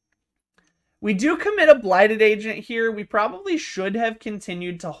 We do commit a Blighted Agent here. We probably should have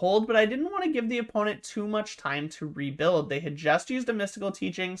continued to hold, but I didn't want to give the opponent too much time to rebuild. They had just used a Mystical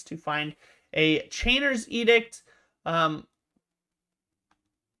Teachings to find a Chainer's Edict,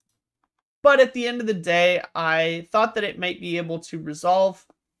 But at the end of the day, I thought that it might be able to resolve.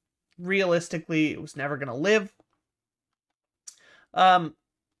 Realistically, it was never going to live. At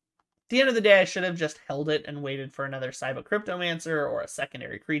the end of the day, I should have just held it and waited for another Cryptomancer or a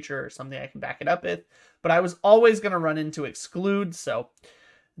secondary creature or something I can back it up with. But I was always going to run into Exclude, so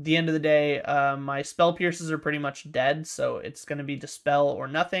at the end of the day, my Spell Pierces are pretty much dead, so it's going to be Dispel or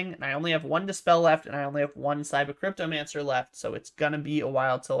nothing. And I only have one Dispel left, and I only have one Cryptomancer left, so it's going to be a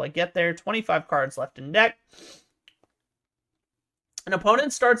while till I get there. 25 cards left in deck. An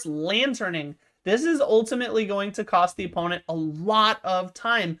opponent starts Lanterning. This is ultimately going to cost the opponent a lot of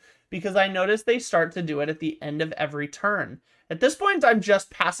time, because I notice they start to do it at the end of every turn. At this point, I'm just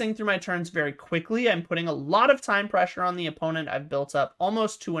passing through my turns very quickly. I'm putting a lot of time pressure on the opponent. I've built up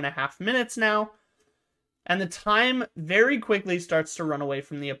almost 2.5 minutes now. And the time very quickly starts to run away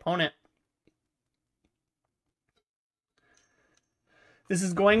from the opponent. This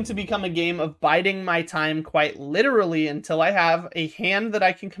is going to become a game of biding my time quite literally until I have a hand that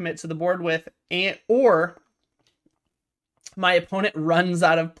I can commit to the board with, or my opponent runs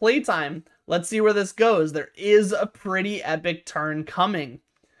out of playtime. Let's see where this goes. There is a pretty epic turn coming.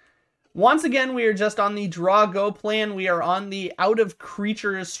 Once again, we are just on the draw go plan. We are on the out of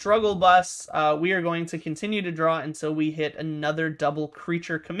creatures struggle bus. We are going to continue to draw until we hit another double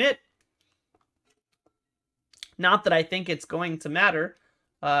creature commit. Not that I think it's going to matter,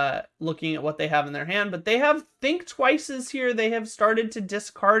 looking at what they have in their hand, but they have Think Twices here. They have started to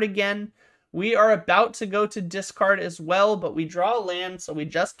discard again. We are about to go to discard as well, but we draw a land, so we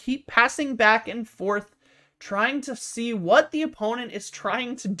just keep passing back and forth, trying to see what the opponent is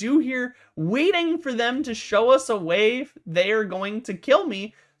trying to do here, waiting for them to show us a way they are going to kill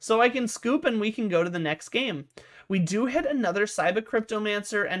me, so I can scoop and we can go to the next game. We do hit another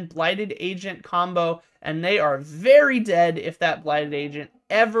Cryptomancer and Blighted Agent combo, and they are very dead if that Blighted Agent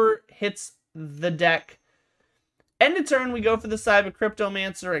ever hits the deck. End of turn, we go for the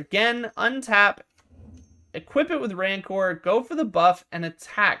Cryptomancer again, untap, equip it with Rancor, go for the buff, and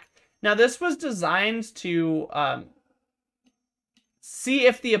attack. Now, this was designed to see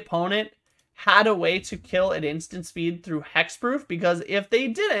if the opponent had a way to kill at instant speed through Hexproof, because if they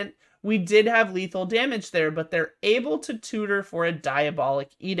didn't, we did have lethal damage there, but they're able to tutor for a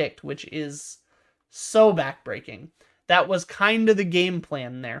Diabolic Edict, which is so backbreaking. That was kind of the game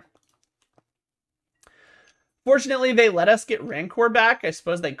plan there. Fortunately, they let us get Rancor back. I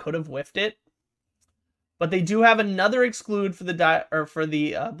suppose they could have whiffed it. But they do have another exclude for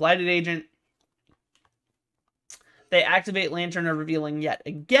the Blighted Agent. They activate Lantern of Revealing yet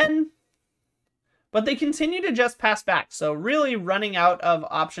again. But they continue to just pass back. So really running out of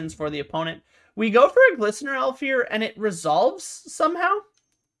options for the opponent. We go for a Glistener Elf here, and it resolves somehow.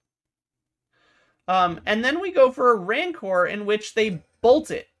 And then we go for a Rancor in which they bolt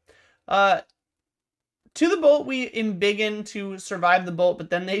it. To the bolt, we embiggen to survive the bolt, but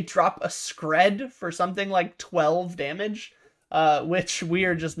then they drop a Scred for something like 12 damage, which we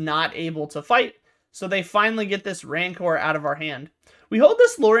are just not able to fight. So they finally get this Rancor out of our hand. We hold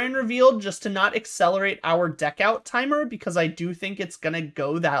this Lorien Revealed just to not accelerate our deck out timer, because I do think it's going to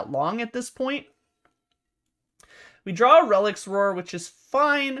go that long at this point. We draw a Relic's Roar, which is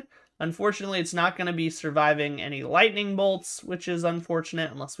fine. Unfortunately, it's not going to be surviving any lightning bolts, which is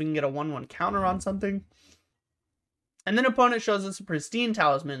unfortunate unless we can get a 1/1 counter on something. And then opponent shows us a Pristine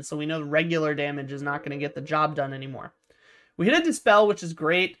Talisman, so we know the regular damage is not going to get the job done anymore. We hit a Dispel, which is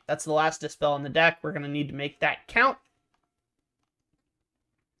great. That's the last Dispel on the deck. We're going to need to make that count.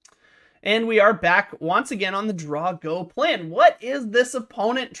 And we are back once again on the draw go plan. What is this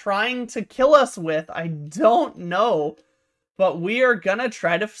opponent trying to kill us with? I don't know. But we are going to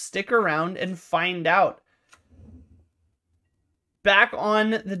try to stick around and find out. Back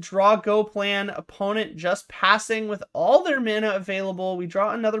on the draw go plan, opponent just passing with all their mana available. We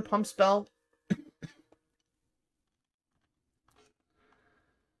draw another Pump Spell.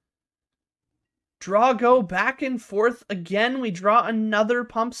 Draw go back and forth again. We draw another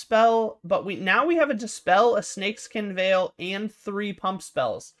Pump Spell, but now we have a Dispel, a Snakeskin Veil, and 3 Pump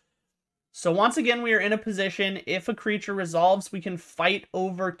Spells. So once again, we are in a position, if a creature resolves, we can fight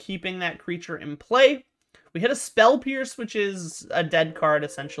over keeping that creature in play. We hit a Spell Pierce, which is a dead card,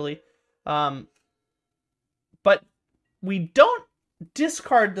 essentially. But we don't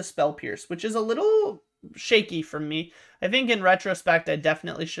discard the Spell Pierce, which is a little shaky from me. I think in retrospect, I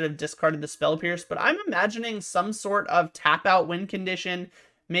definitely should have discarded the Spell Pierce, but I'm imagining some sort of tap-out win condition,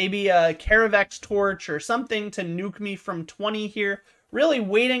 maybe a Caravex Torch or something to nuke me from 20 here. Really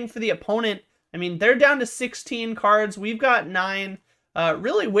waiting for the opponent. I mean, they're down to 16 cards. We've got 9.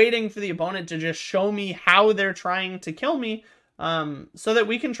 Really waiting for the opponent to just show me how they're trying to kill me. so that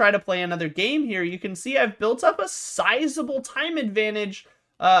we can try to play another game here. You can see I've built up a sizable time advantage,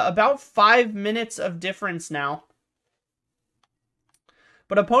 about 5 minutes of difference now.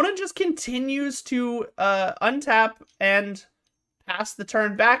 But opponent just continues to untap and pass the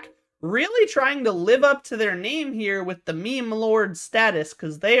turn back, really trying to live up to their name here with the meme lord status,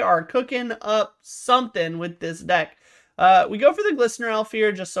 because they are cooking up something with this deck. We go for the Glistener Elf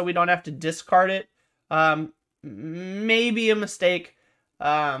here just so we don't have to discard it. Maybe a mistake,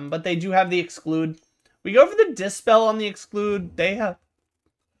 but they do have the exclude. We go for the Dispel on the exclude. They have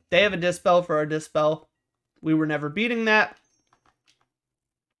a Dispel for our Dispel. We were never beating that.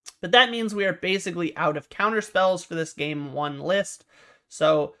 But that means we are basically out of counter spells for this game 1 list.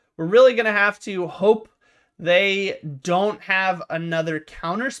 So we're really going to have to hope they don't have another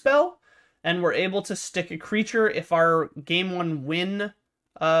counter spell, and we're able to stick a creature if our game 1 win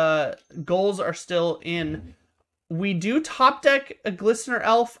goals are still in. We do top deck a Glistener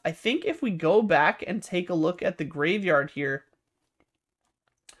Elf. I think if we go back and take a look at the graveyard here,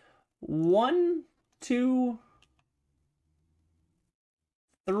 1, 2,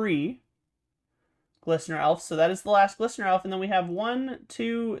 3 Glistener Elves. So that is the last Glistener Elf. And then we have 1,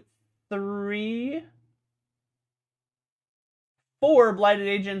 2, 3, 4 Blighted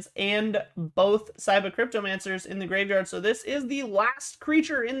Agents and both Cyber Cryptomancers in the graveyard. So this is the last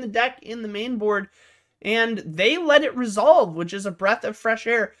creature in the deck in the main board. And they let it resolve, which is a breath of fresh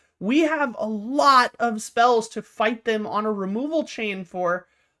air. We have a lot of spells to fight them on a removal chain for.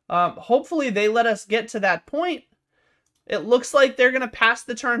 Hopefully they let us get to that point. It looks like they're going to pass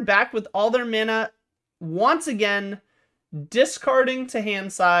the turn back with all their mana, once again, discarding to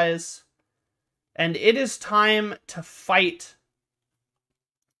hand size, and it is time to fight.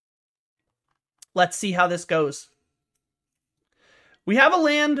 Let's see how this goes. We have a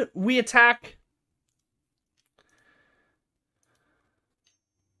land, we attack.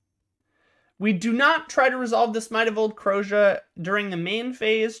 We do not try to resolve this Might of Old Croja during the main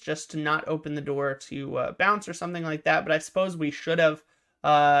phase, just to not open the door to bounce or something like that, but I suppose we should have.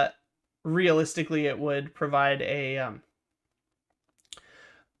 Realistically, it would provide a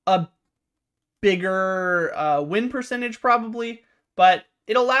bigger win percentage probably, but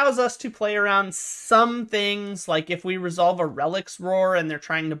it allows us to play around some things, like if we resolve a Relic's Roar and they're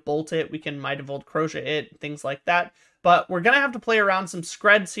trying to bolt it, we can Might of Old Croja it, things like that. But we're going to have to play around some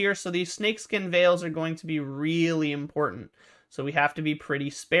Screds here, so these Snakeskin Veils are going to be really important. So we have to be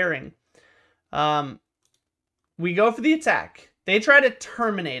pretty sparing. We go for the attack. They try to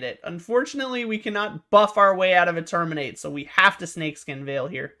terminate it. Unfortunately, we cannot buff our way out of a terminate, so we have to Snakeskin Veil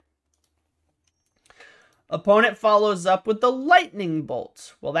here. Opponent follows up with the Lightning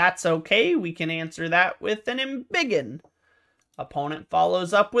Bolt. Well, that's okay. We can answer that with an Embiggen. Opponent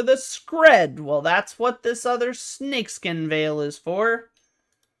follows up with a Scred. Well, that's what this other Snakeskin Veil is for.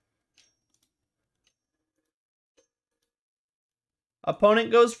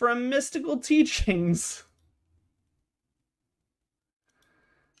 Opponent goes for a Mystical Teachings.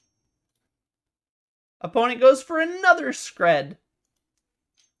 Opponent goes for another Scred.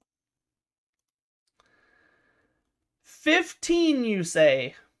 15, you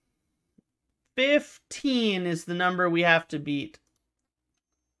say? 15 is the number we have to beat.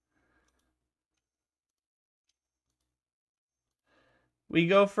 We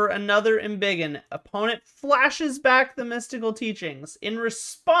go for another Embiggen. Opponent flashes back the Mystical Teachings. In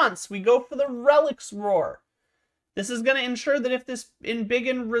response, we go for the Relic's Roar. This is going to ensure that if this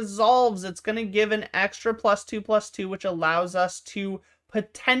Embiggen resolves, it's going to give an extra +2/+2, which allows us to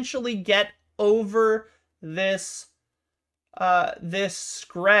potentially get over this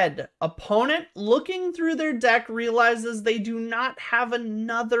Scred. Opponent, looking through their deck, realizes they do not have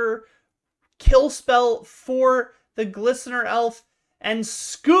another kill spell for the Glistener Elf and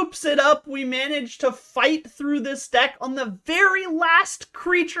scoops it up. We manage to fight through this deck on the very last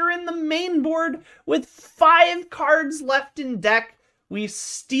creature in the main board with 5 cards left in deck. We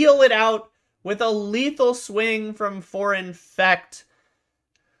steal it out with a lethal swing from Infect.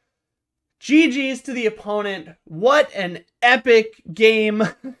 GG's to the opponent. What an epic game.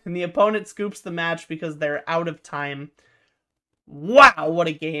 And the opponent scoops the match because they're out of time. Wow, what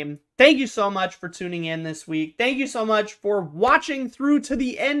a game. Thank you so much for tuning in this week. Thank you so much for watching through to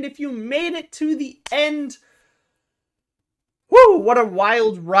the end. If you made it to the end, whoo, what a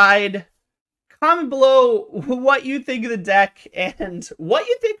wild ride. Comment below what you think of the deck and what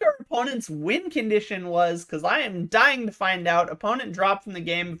you think our opponent's win condition was, because I am dying to find out. Opponent dropped from the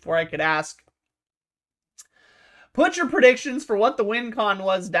game before I could ask. Put your predictions for what the win con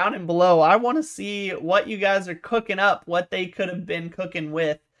was down in below. I want to see what you guys are cooking up, what they could have been cooking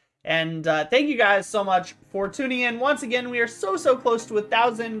with. And thank you guys so much for tuning in. Once again, we are so close to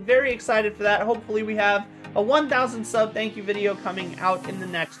 1,000. Very excited for that. Hopefully we have a 1,000 sub thank you video coming out in the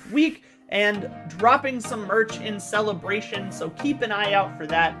next week, and dropping some merch in celebration, so keep an eye out for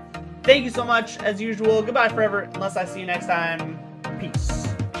that. Thank you so much, as usual. Goodbye forever, unless I see you next time. Peace.